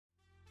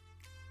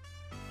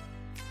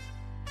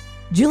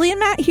Julie and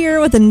Matt here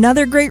with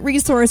another great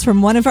resource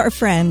from one of our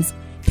friends.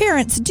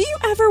 Parents, do you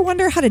ever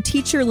wonder how to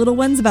teach your little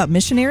ones about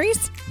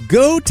missionaries?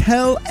 Go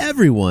Tell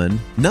Everyone,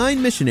 9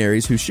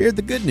 missionaries who shared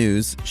the good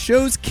news,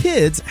 shows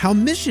kids how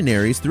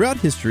missionaries throughout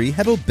history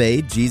have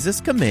obeyed Jesus'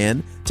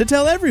 command to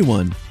tell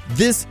everyone.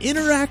 This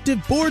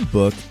interactive board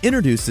book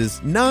introduces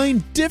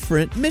 9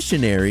 different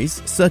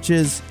missionaries, such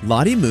as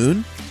Lottie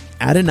Moon,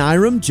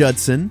 Adoniram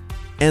Judson,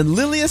 and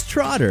Lilias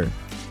Trotter.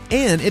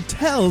 And it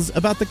tells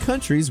about the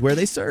countries where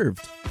they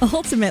served.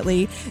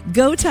 Ultimately,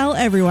 Go Tell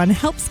Everyone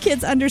helps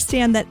kids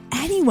understand that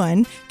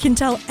anyone can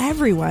tell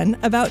everyone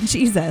about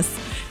Jesus.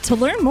 To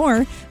learn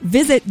more,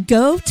 visit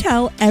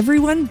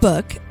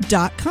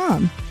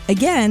gotelleveryonebook.com.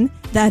 Again,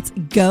 that's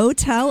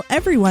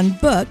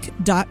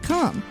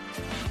gotelleveryonebook.com.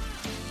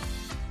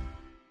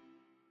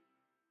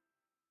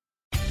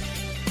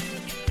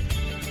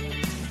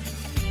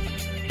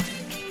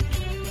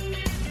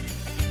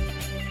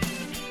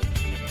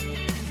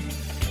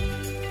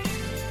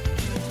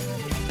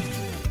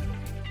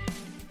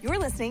 You're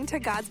listening to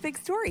God's Big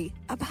Story,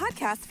 a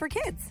podcast for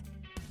kids.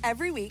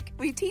 Every week,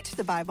 we teach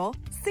the Bible,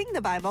 sing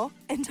the Bible,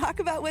 and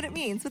talk about what it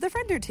means with a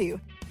friend or two.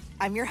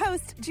 I'm your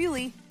host,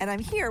 Julie, and I'm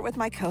here with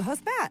my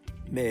co-host, Matt.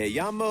 Me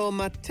llamo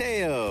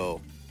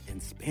Mateo. In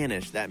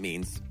Spanish, that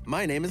means,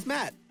 my name is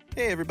Matt.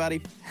 Hey,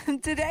 everybody.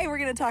 Today, we're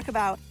going to talk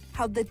about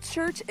how the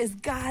church is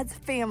God's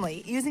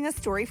family, using a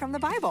story from the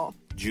Bible.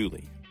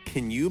 Julie,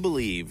 can you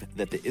believe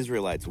that the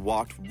Israelites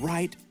walked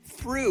right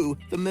through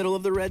the middle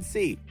of the Red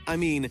Sea? I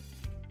mean,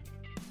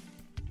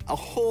 a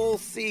whole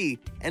sea,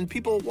 and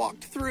people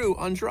walked through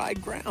on dry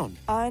ground.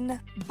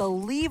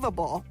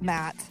 Unbelievable,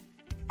 Matt.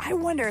 I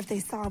wonder if they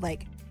saw,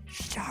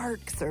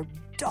 sharks or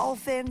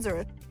dolphins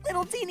or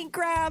little teeny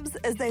crabs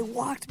as they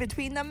walked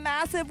between the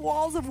massive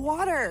walls of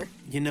water.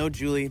 You know,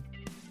 Julie,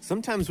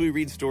 sometimes we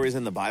read stories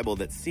in the Bible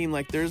that seem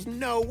like there's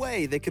no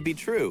way they could be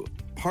true.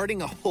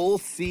 Parting a whole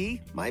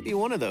sea might be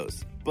one of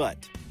those.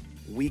 But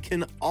we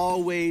can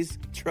always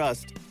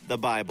trust the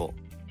Bible.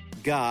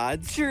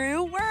 God's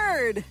true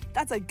word.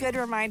 That's a good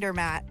reminder,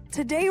 Matt.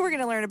 Today we're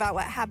going to learn about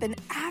what happened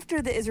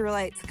after the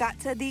Israelites got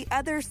to the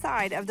other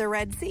side of the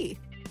Red Sea.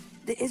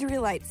 The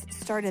Israelites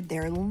started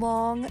their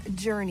long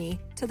journey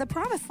to the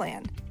Promised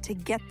Land. To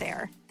get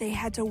there, they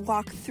had to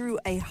walk through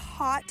a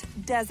hot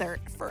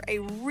desert for a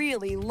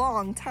really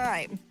long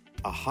time.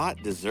 A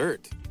hot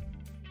desert?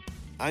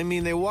 I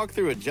mean, they walked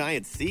through a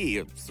giant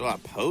sea, so I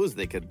suppose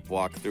they could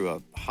walk through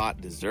a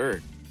hot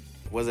desert.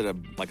 Was it a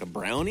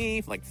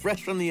brownie,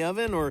 fresh from the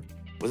oven, or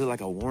was it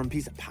like a warm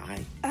piece of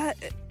pie?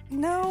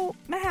 No,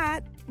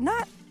 Matt,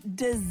 not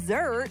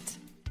dessert.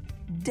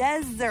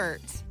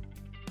 Desert.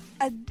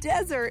 A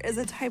desert is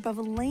a type of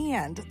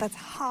land that's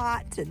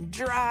hot and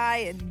dry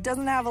and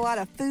doesn't have a lot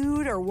of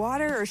food or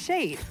water or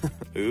shade.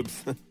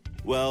 Oops.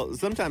 Well,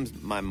 sometimes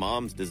my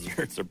mom's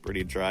desserts are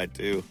pretty dry,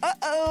 too.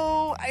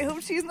 Uh-oh, I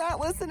hope she's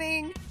not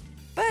listening.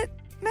 But,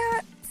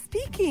 Matt,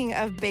 speaking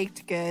of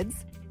baked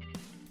goods,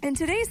 in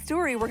today's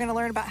story, we're going to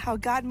learn about how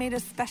God made a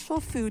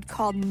special food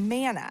called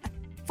manna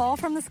fall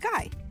from the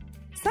sky.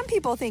 Some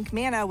people think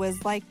manna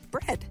was like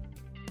bread.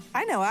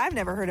 I know I've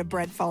never heard of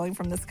bread falling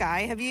from the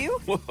sky. Have you?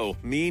 Whoa,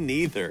 me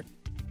neither.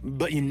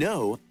 But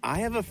I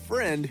have a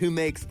friend who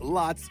makes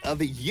lots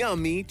of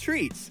yummy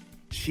treats.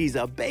 She's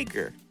a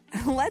baker.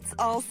 Let's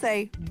all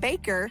say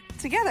baker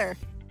together.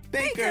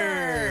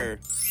 Baker!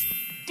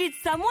 Did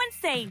someone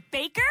say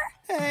baker?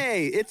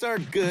 Hey, it's our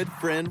good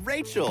friend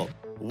Rachel.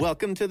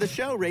 Welcome to the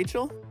show,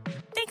 Rachel.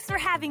 Thanks for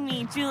having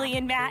me, Julie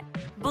and Matt.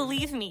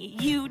 Believe me,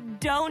 you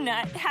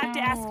donut have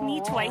to ask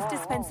me twice to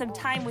spend some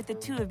time with the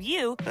two of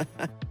you.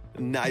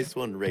 Nice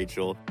one,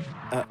 Rachel.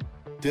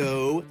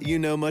 Do you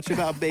know much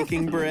about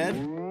baking bread?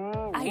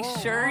 I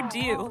sure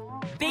do.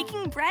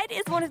 Baking bread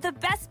is one of the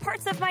best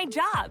parts of my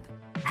job.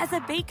 As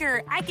a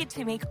baker, I get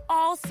to make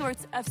all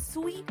sorts of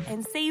sweet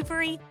and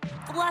savory,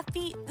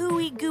 fluffy,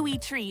 ooey gooey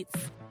treats.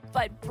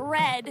 But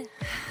bread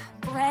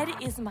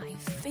is my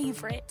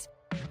favorite.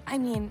 I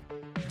mean,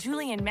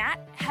 Julie and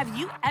Matt, have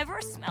you ever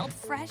smelled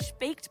fresh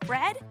baked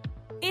bread?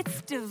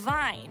 It's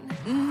divine.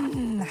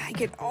 I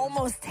can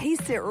almost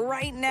taste it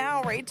right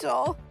now,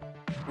 Rachel.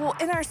 Well,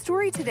 in our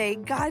story today,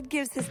 God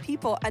gives his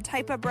people a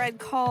type of bread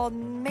called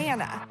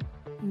manna.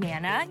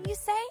 Manna, you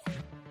say?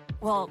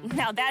 Well,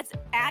 now that's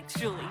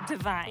actually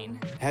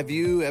divine. Have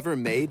you ever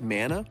made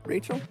manna,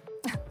 Rachel?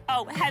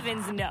 Oh,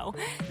 heavens no.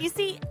 You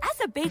see, as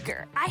a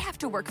baker, I have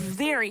to work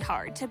very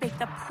hard to bake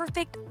the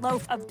perfect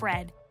loaf of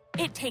bread.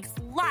 It takes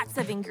lots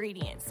of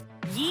ingredients: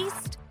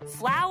 yeast,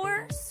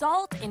 flour,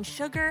 salt, and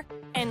sugar,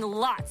 and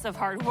lots of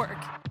hard work.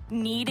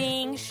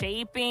 Kneading,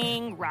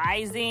 shaping,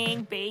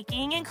 rising,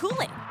 baking, and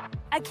cooling.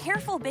 A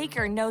careful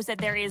baker knows that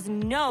there is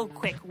no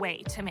quick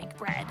way to make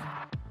bread.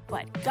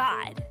 But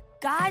God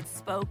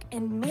spoke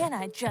and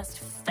manna just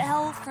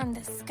fell from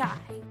the sky.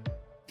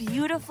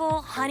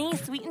 Beautiful,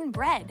 honey-sweetened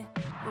bread,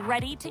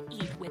 ready to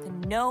eat with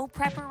no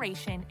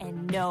preparation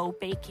and no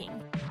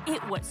baking.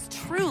 It was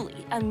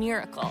truly a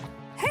miracle.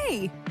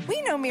 Hey,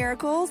 we know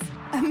miracles.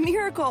 A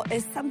miracle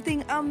is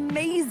something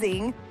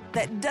amazing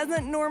that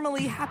doesn't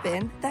normally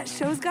happen that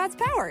shows God's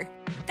power.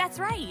 That's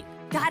right.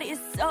 God is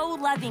so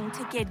loving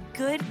to give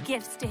good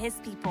gifts to his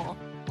people,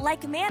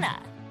 like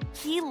manna.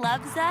 He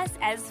loves us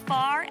as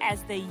far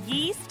as the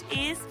east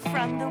is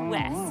from the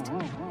west.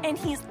 And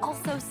he's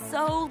also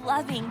so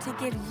loving to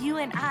give you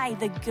and I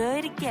the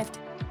good gift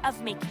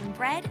of making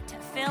bread to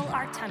fill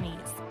our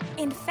tummies.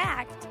 In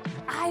fact,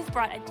 I've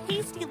brought a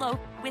tasty loaf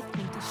with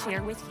me to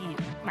share with you,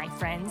 my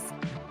friends.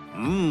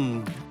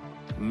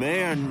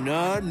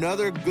 Manna,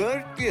 another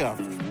good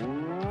gift.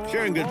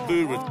 Sharing good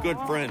food with good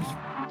friends.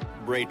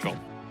 Rachel,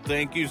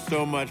 thank you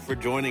so much for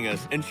joining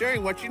us and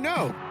sharing what you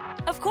know.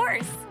 Of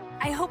course.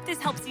 I hope this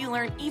helps you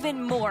learn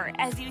even more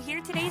as you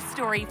hear today's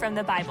story from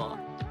the Bible.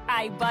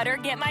 I better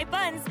get my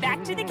buns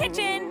back to the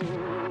kitchen.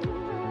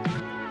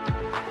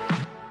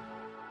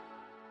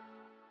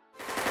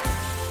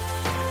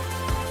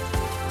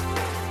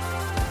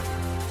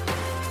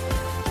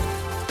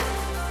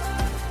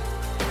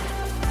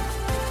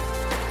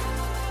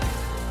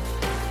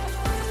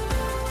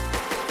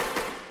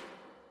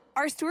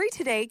 Our story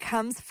today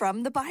comes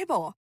from the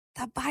Bible.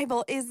 The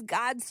Bible is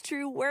God's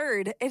true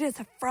word. It is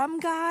from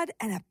God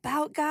and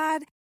about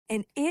God,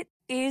 and it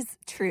is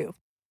true.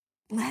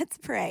 Let's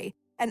pray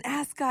and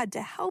ask God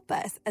to help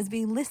us as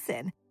we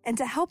listen and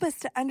to help us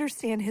to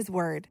understand his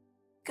word.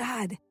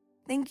 God,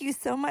 thank you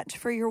so much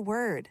for your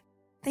word.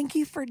 Thank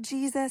you for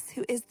Jesus,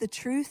 who is the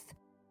truth,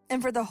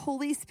 and for the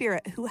Holy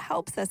Spirit, who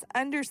helps us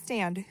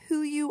understand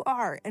who you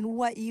are and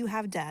what you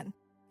have done.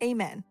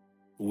 Amen.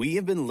 We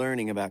have been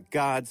learning about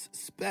God's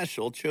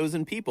special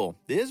chosen people,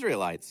 the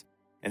Israelites,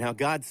 and how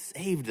God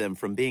saved them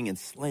from being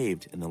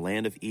enslaved in the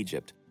land of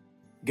Egypt.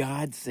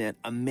 God sent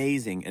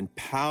amazing and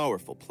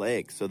powerful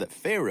plagues so that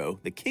Pharaoh,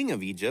 the king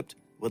of Egypt,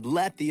 would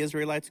let the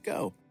Israelites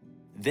go.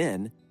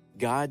 Then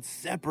God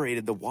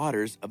separated the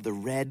waters of the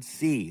Red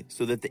Sea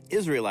so that the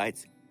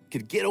Israelites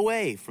could get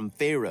away from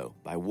Pharaoh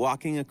by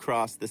walking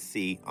across the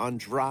sea on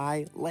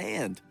dry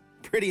land.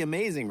 Pretty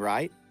amazing,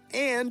 right?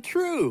 And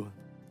true.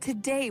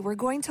 Today, we're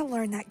going to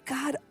learn that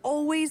God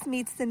always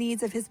meets the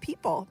needs of his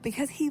people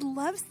because he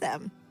loves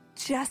them.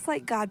 Just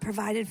like God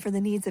provided for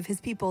the needs of his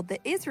people, the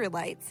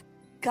Israelites,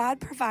 God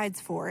provides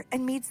for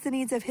and meets the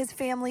needs of his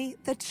family,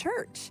 the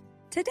church,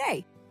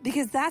 today,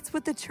 because that's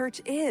what the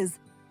church is.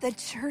 The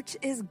church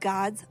is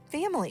God's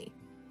family.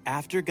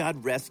 After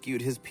God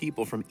rescued his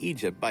people from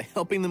Egypt by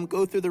helping them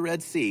go through the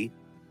Red Sea,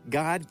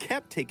 God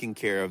kept taking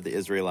care of the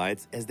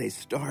Israelites as they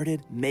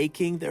started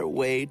making their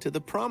way to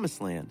the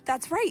Promised Land.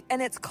 That's right,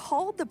 and it's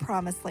called the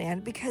Promised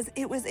Land because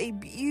it was a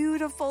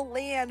beautiful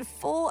land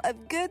full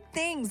of good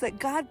things that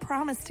God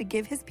promised to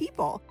give his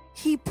people.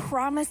 He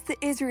promised the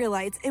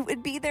Israelites it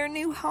would be their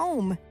new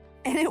home,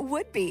 and it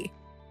would be.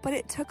 But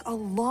it took a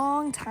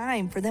long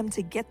time for them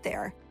to get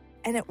there,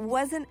 and it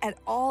wasn't at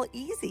all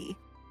easy.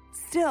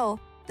 Still,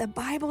 the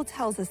Bible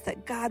tells us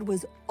that God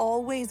was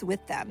always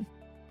with them.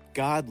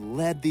 God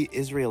led the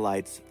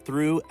Israelites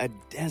through a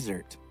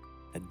desert.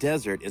 A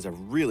desert is a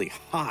really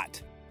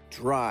hot,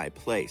 dry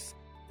place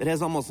that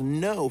has almost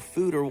no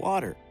food or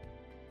water.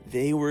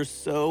 They were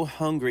so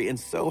hungry and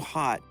so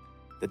hot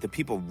that the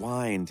people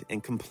whined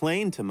and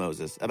complained to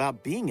Moses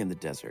about being in the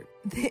desert.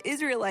 The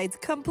Israelites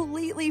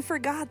completely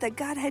forgot that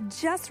God had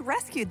just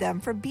rescued them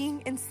from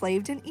being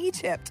enslaved in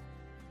Egypt.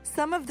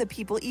 Some of the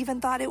people even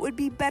thought it would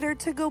be better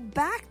to go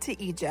back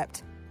to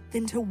Egypt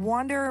than to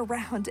wander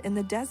around in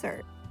the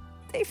desert.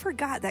 They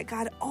forgot that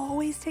God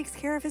always takes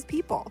care of his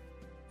people.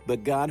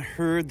 But God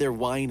heard their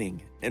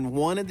whining and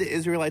wanted the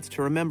Israelites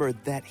to remember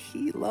that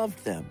he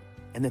loved them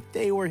and that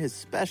they were his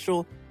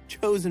special,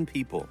 chosen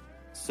people.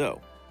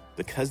 So,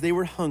 because they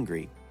were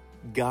hungry,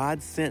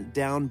 God sent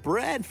down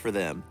bread for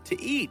them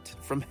to eat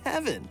from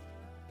heaven.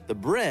 The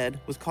bread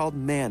was called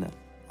manna.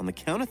 On the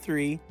count of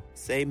three,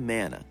 say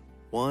manna.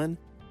 1,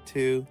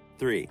 2,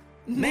 3.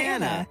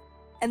 Manna!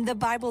 And the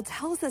Bible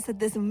tells us that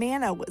this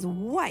manna was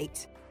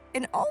white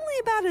and only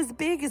about as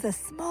big as a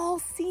small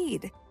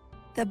seed.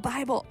 The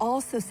Bible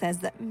also says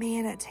that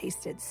manna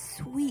tasted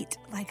sweet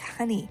like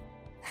honey.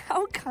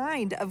 How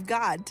kind of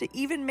God to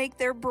even make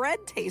their bread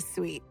taste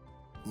sweet.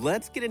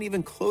 Let's get an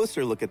even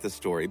closer look at the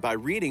story by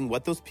reading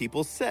what those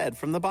people said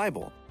from the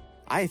Bible.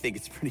 I think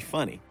it's pretty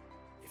funny.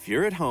 If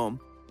you're at home,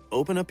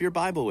 open up your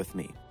Bible with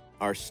me.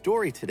 Our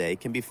story today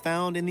can be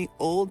found in the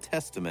Old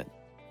Testament,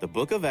 the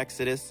book of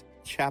Exodus,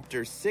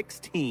 chapter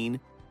 16,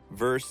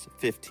 verse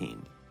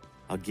 15.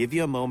 I'll give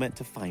you a moment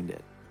to find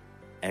it.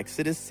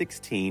 Exodus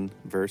 16,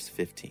 verse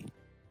 15.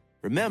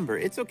 Remember,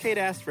 it's okay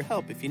to ask for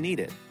help if you need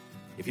it.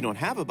 If you don't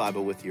have a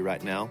Bible with you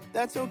right now,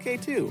 that's okay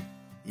too.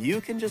 You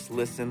can just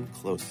listen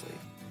closely.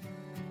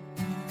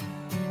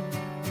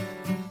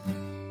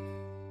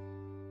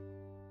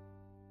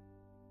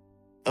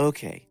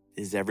 Okay,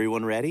 is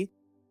everyone ready?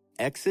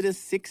 Exodus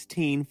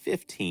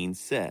 16:15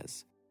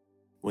 says,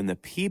 "When the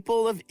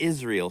people of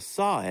Israel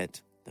saw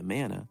it," the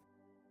manna,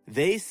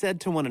 "they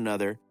said to one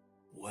another,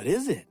 'What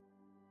is it?'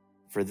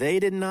 For they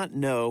did not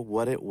know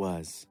what it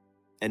was.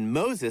 And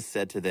Moses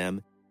said to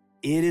them,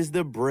 'It is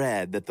the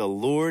bread that the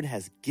Lord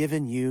has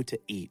given you to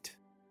eat.'"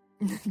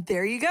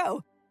 There you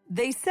go.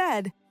 They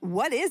said,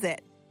 "What is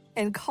it?"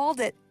 and called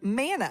it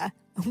manna,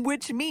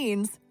 which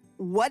means,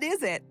 "What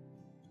is it?"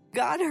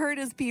 God heard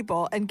his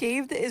people and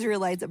gave the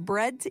Israelites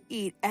bread to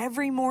eat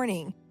every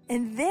morning.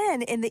 And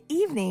then in the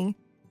evening,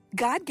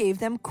 God gave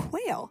them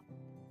quail.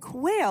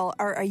 Quail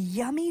are a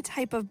yummy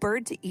type of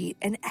bird to eat,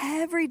 and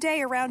every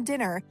day around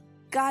dinner,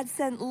 God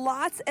sent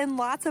lots and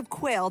lots of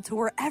quail to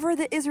wherever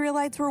the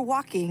Israelites were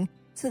walking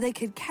so they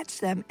could catch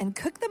them and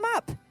cook them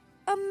up.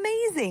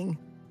 Amazing!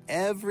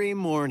 Every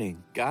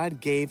morning,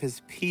 God gave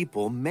his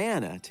people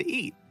manna to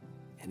eat.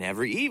 And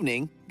every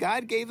evening,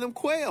 God gave them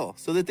quail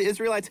so that the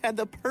Israelites had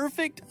the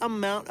perfect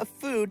amount of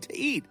food to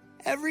eat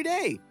every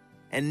day.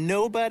 And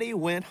nobody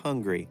went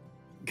hungry.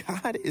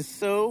 God is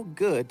so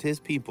good to his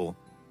people.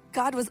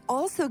 God was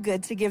also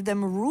good to give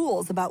them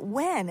rules about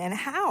when and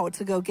how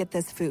to go get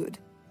this food.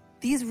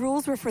 These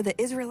rules were for the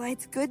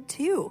Israelites good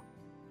too.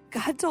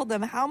 God told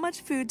them how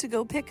much food to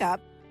go pick up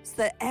so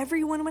that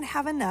everyone would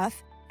have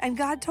enough, and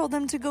God told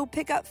them to go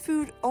pick up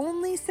food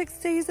only 6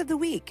 days of the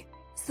week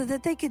so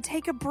that they could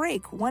take a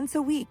break once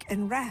a week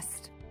and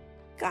rest.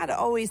 God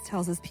always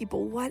tells his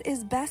people what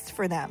is best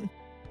for them.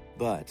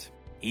 But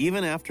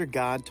even after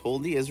God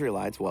told the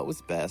Israelites what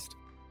was best,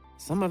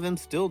 some of them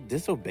still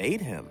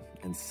disobeyed him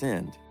and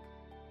sinned.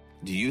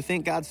 Do you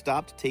think God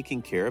stopped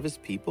taking care of his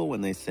people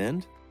when they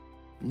sinned?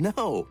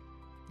 No.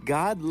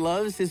 God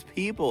loves his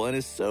people and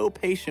is so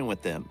patient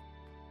with them.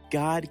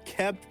 God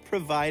kept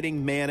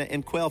providing manna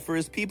and quail for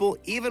his people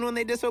even when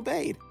they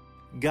disobeyed.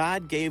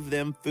 God gave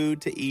them food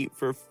to eat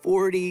for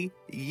 40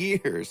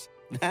 years.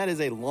 That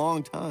is a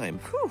long time.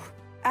 Whew.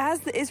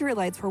 As the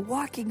Israelites were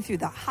walking through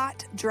the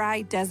hot,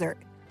 dry desert,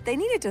 they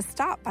needed to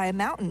stop by a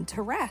mountain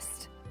to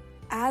rest.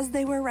 As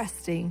they were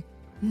resting,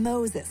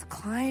 Moses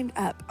climbed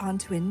up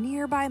onto a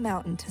nearby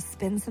mountain to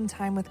spend some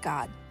time with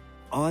God.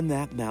 On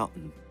that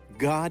mountain,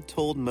 God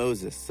told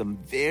Moses some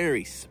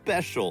very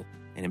special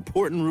and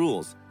important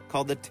rules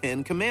called the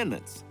 10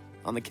 Commandments.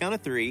 On the count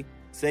of 3,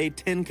 say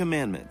 10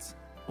 Commandments.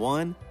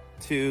 1,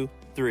 2,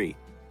 3.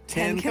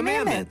 10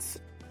 Commandments.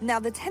 Now,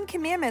 the 10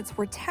 Commandments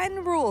were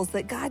 10 rules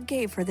that God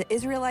gave for the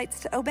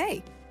Israelites to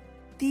obey.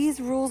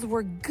 These rules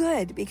were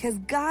good because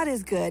God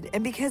is good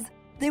and because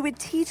they would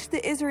teach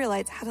the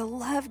Israelites how to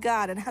love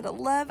God and how to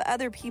love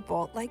other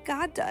people like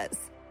God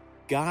does.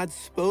 God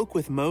spoke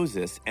with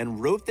Moses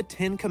and wrote the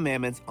 10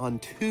 Commandments on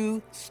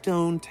 2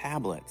 stone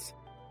tablets.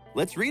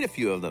 Let's read a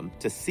few of them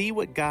to see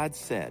what God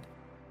said.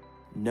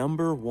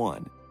 Number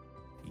 1,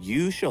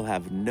 you shall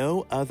have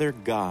no other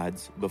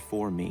gods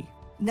before me.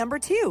 Number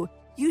 2,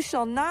 you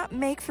shall not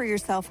make for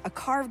yourself a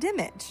carved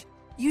image.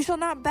 You shall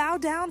not bow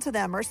down to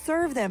them or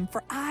serve them,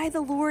 for I,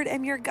 the Lord,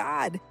 am your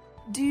God.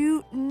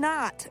 Do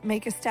not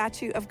make a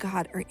statue of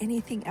God or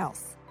anything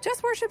else.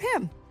 Just worship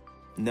him.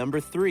 Number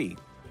 3,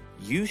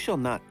 you shall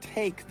not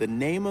take the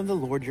name of the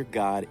Lord your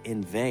God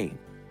in vain.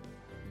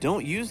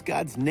 Don't use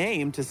God's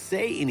name to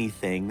say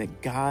anything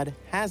that God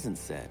hasn't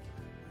said.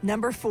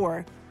 Number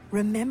 4,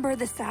 remember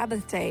the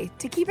Sabbath day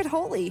to keep it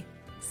holy.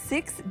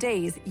 6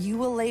 days you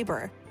will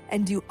labor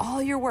and do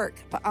all your work,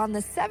 but on the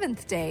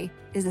 7th day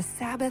is a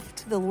Sabbath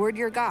to the Lord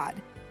your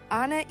God.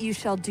 On it you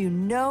shall do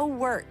no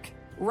work.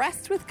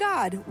 Rest with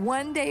God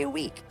 1 day a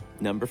week.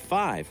 Number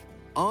 5,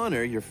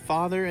 honor your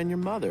father and your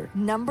mother.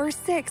 Number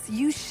 6,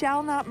 you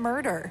shall not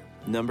murder.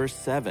 Number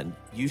 7,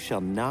 you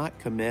shall not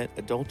commit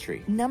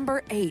adultery.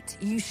 Number 8,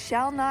 you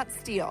shall not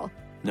steal.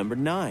 Number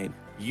 9,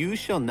 you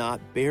shall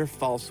not bear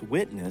false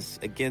witness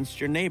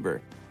against your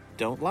neighbor.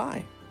 Don't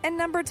lie. And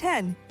number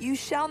 10, you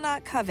shall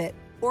not covet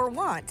or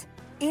want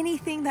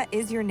anything that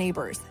is your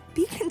neighbor's.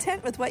 Be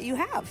content with what you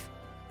have.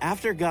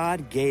 After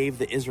God gave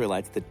the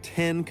Israelites the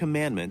 10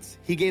 Commandments,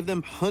 he gave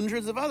them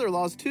hundreds of other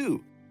laws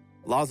too.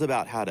 Laws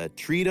about how to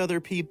treat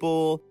other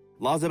people,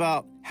 laws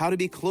about how to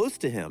be close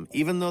to him,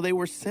 even though they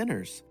were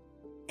sinners,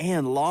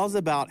 and laws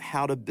about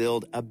how to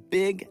build a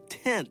big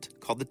tent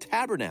called the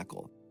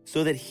tabernacle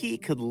so that he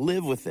could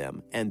live with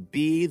them and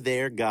be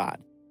their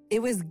God.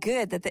 It was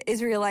good that the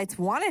Israelites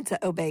wanted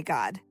to obey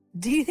God.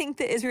 Do you think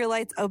the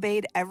Israelites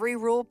obeyed every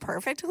rule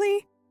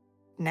perfectly?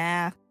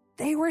 Nah,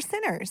 they were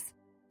sinners.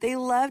 They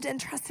loved and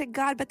trusted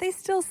God, but they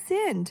still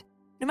sinned.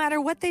 No matter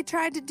what they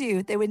tried to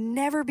do, they would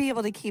never be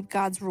able to keep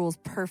God's rules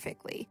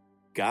perfectly.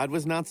 God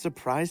was not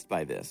surprised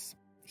by this.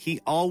 He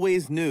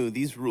always knew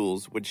these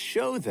rules would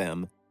show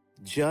them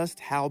just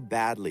how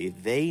badly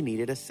they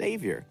needed a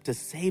savior to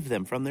save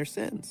them from their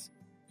sins.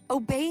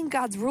 Obeying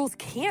God's rules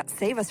can't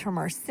save us from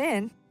our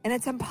sin, and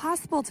it's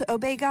impossible to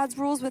obey God's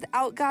rules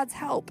without God's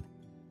help.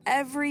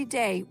 Every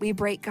day we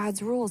break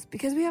God's rules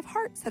because we have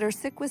hearts that are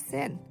sick with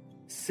sin.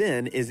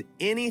 Sin is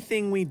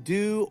anything we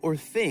do or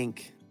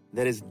think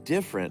that is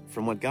different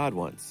from what God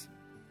wants.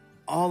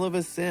 All of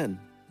us sin.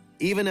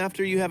 Even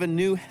after you have a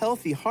new,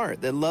 healthy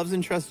heart that loves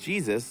and trusts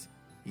Jesus,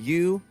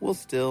 you will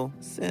still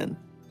sin.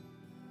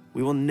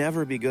 We will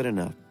never be good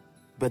enough.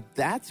 But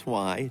that's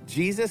why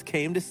Jesus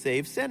came to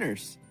save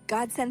sinners.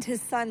 God sent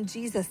his son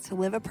Jesus to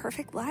live a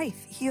perfect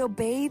life. He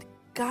obeyed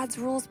God's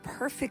rules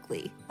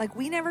perfectly, like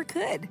we never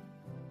could.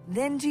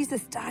 Then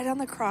Jesus died on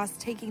the cross,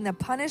 taking the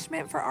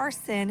punishment for our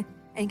sin,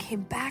 and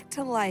came back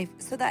to life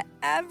so that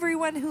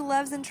everyone who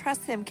loves and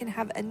trusts him can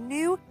have a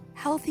new,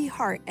 healthy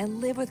heart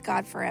and live with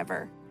God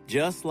forever.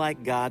 Just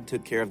like God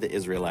took care of the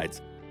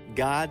Israelites,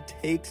 God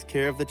takes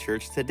care of the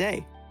church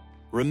today.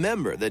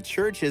 Remember, the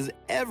church is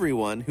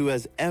everyone who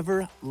has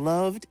ever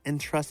loved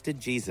and trusted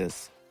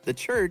Jesus. The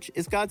church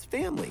is God's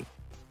family.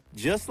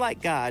 Just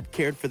like God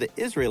cared for the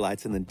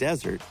Israelites in the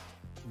desert,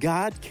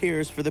 God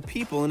cares for the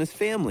people in his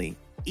family,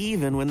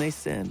 even when they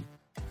sin.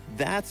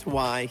 That's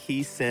why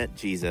he sent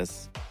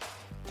Jesus.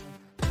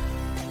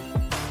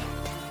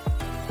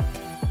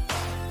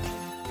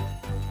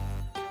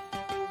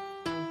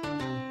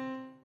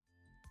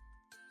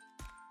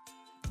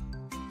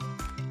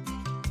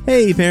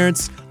 Hey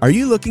parents, are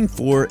you looking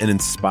for an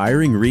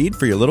inspiring read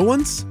for your little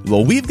ones?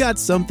 Well, we've got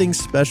something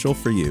special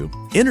for you.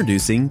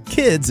 Introducing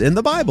Kids in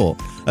the Bible,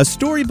 a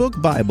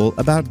storybook Bible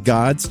about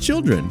God's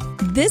children.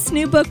 This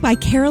new book by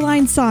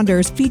Caroline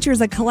Saunders features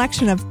a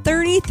collection of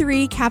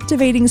 33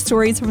 captivating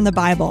stories from the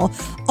Bible,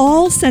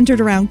 all centered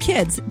around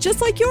kids,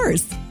 just like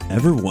yours.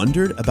 Ever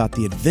wondered about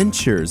the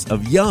adventures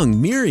of young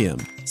Miriam,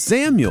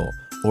 Samuel,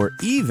 or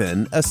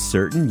even a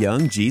certain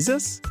young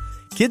Jesus?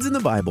 Kids in the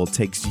Bible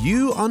takes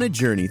you on a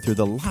journey through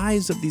the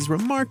lives of these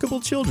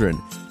remarkable children,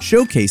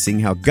 showcasing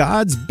how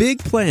God's big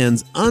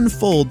plans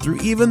unfold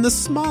through even the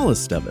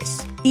smallest of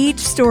us. Each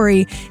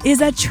story is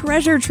a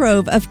treasure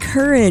trove of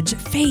courage,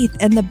 faith,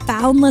 and the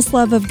boundless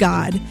love of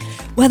God.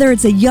 Whether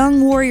it's a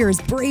young warrior's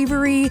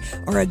bravery,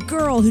 or a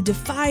girl who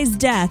defies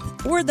death,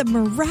 or the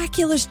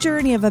miraculous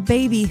journey of a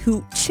baby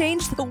who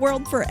changed the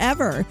world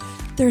forever,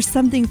 there's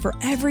something for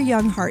every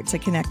young heart to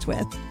connect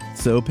with.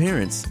 So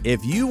parents,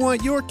 if you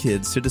want your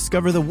kids to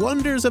discover the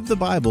wonders of the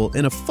Bible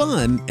in a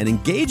fun and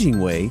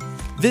engaging way,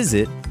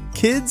 visit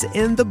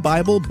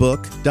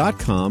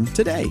kidsinthebiblebook.com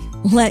today.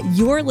 Let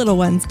your little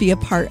ones be a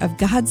part of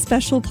God's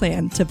special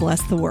plan to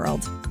bless the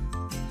world.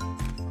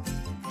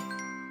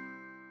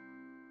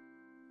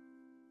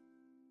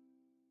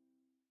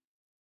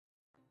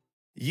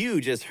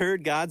 You just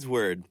heard God's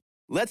Word.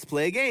 Let's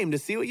play a game to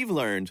see what you've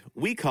learned.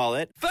 We call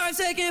it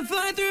 5-second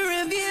fly-through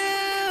review.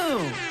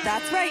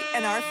 That's right,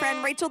 and our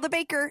friend Rachel the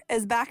Baker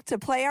is back to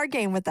play our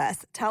game with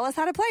us. Tell us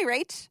how to play,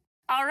 Rach.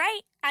 All right,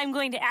 I'm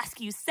going to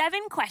ask you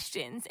 7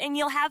 questions, and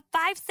you'll have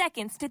 5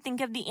 seconds to think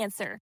of the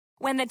answer.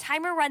 When the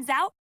timer runs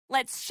out,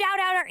 let's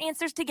shout out our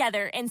answers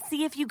together and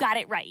see if you got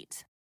it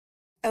right.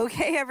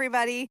 Okay,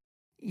 everybody,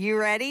 you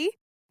ready?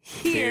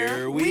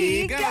 Here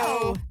we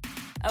go.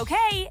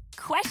 Okay,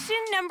 question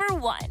number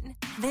 1.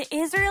 The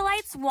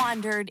Israelites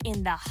wandered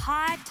in the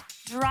hot,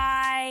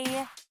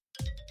 dry...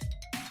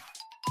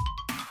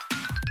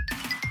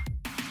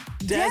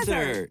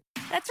 Desert.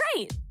 That's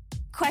right.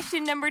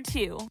 Question number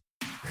 2.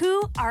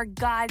 Who are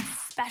God's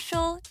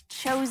special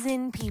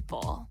chosen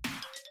people?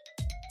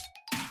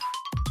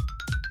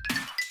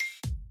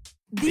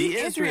 The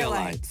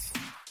Israelites.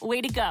 Way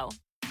to go.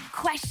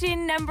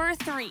 Question number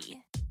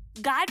 3.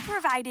 God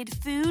provided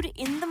food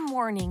in the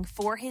morning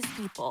for his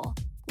people.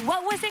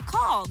 What was it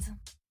called?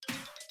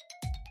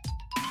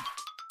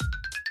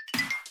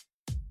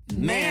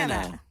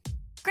 Manna.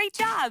 Great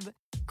job.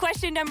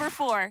 Question number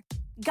 4.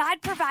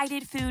 God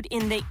provided food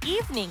in the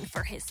evening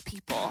for his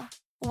people.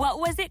 What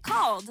was it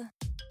called?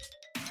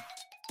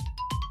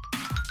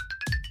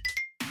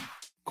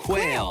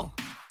 Quail.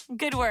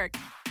 Good work.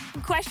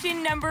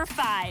 Question number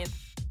 5.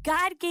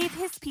 God gave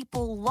his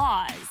people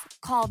laws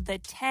called the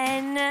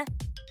 10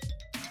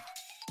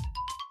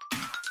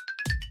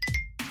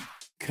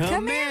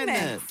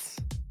 Commandments.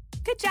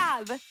 Good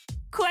job.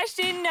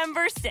 Question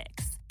number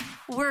 6.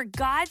 Were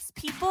God's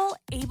people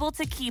able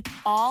to keep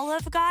all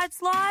of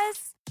God's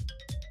laws?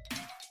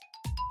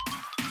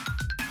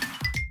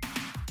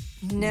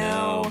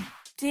 No.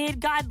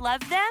 Did God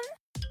love them?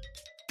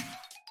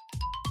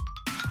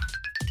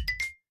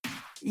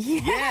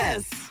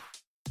 Yes.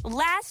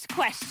 Last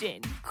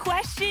question.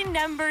 Question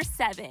number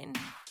 7.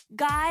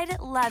 God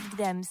loved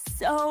them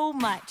so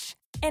much,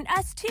 and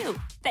us too,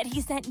 that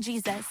he sent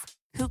Jesus,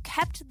 who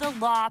kept the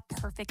law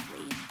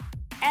perfectly.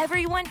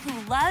 Everyone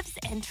who loves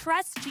and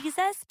trusts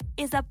Jesus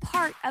is a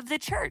part of the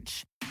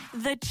church.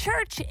 The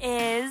church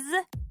is...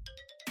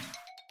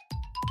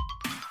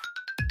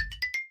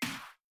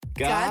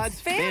 God's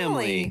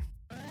family.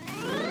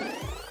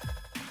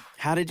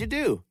 How did you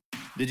do?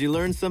 Did you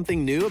learn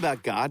something new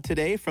about God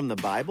today from the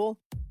Bible?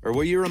 Or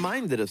were you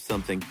reminded of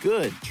something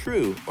good,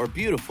 true, or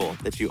beautiful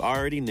that you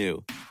already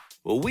knew?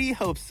 Well, we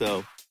hope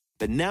so.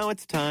 But now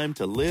it's time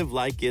to live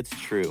like it's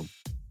true.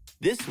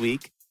 This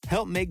week,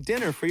 help make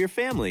dinner for your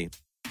family.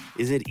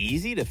 Is it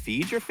easy to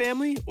feed your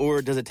family,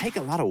 or does it take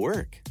a lot of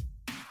work?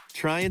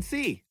 Try and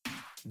see.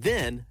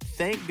 Then,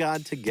 thank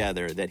God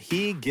together that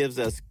he gives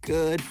us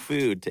good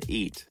food to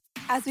eat.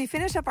 As we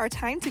finish up our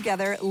time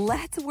together,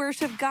 let's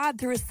worship God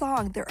through a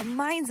song that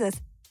reminds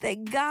us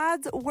that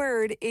God's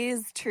word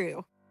is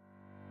true.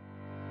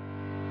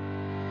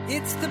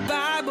 It's the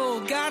Bible,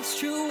 God's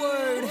true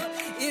word.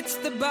 It's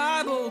the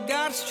Bible,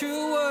 God's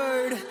true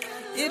word.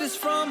 It is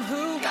from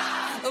who?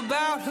 God.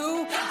 About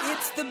who?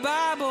 It's the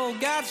Bible,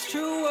 God's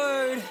true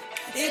word.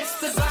 It's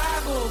the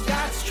Bible,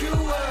 God's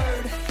true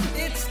word.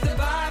 It's the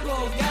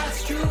Bible,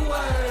 God's true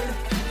word.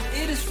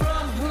 It is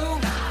from who?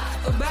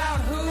 God. About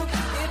who?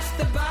 It's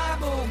the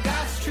Bible,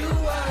 God's true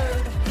word.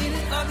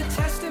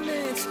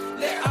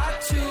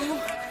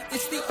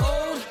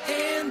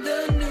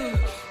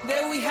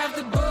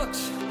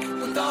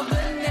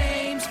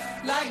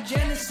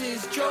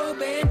 Genesis,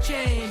 Job, and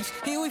James.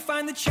 Here we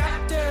find the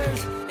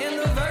chapters and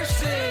the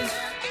verses.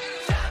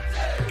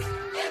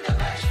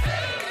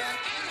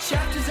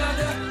 Chapters are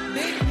the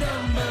big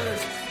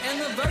numbers,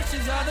 and the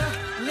verses are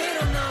the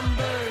little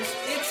numbers.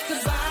 It's the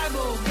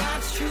Bible,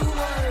 God's true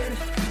word.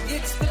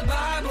 It's the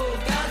Bible,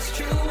 God's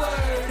true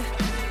word.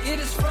 It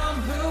is from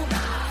who,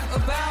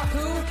 about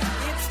who.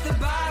 It's the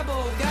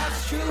Bible,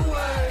 God's true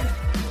word.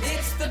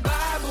 It's the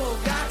Bible,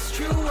 God's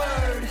true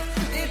word.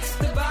 It's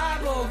the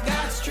Bible,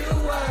 God's true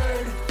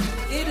word.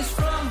 It is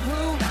from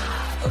who,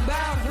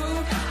 about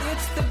who.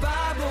 It's the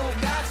Bible,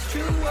 God's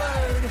true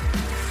word.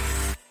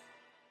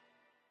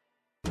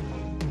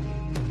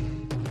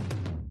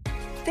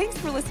 Thanks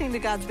for listening to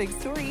God's Big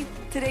Story.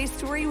 Today's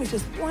story was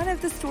just one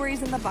of the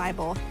stories in the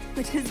Bible,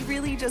 which is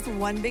really just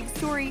one big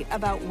story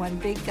about one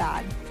big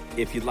God.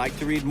 If you'd like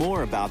to read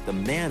more about the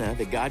manna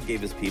that God gave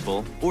his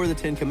people or the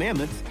 10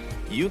 Commandments,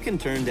 you can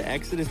turn to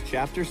Exodus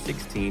chapter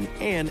 16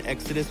 and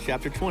Exodus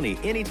chapter 20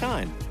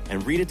 anytime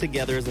and read it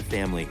together as a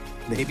family,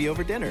 maybe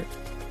over dinner.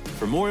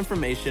 For more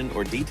information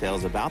or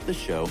details about the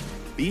show,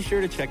 be sure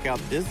to check out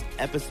this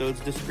episode's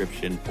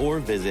description or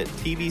visit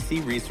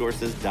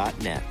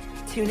tbcresources.net.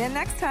 Tune in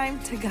next time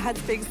to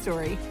God's Big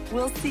Story.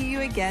 We'll see you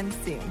again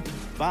soon.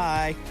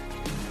 Bye.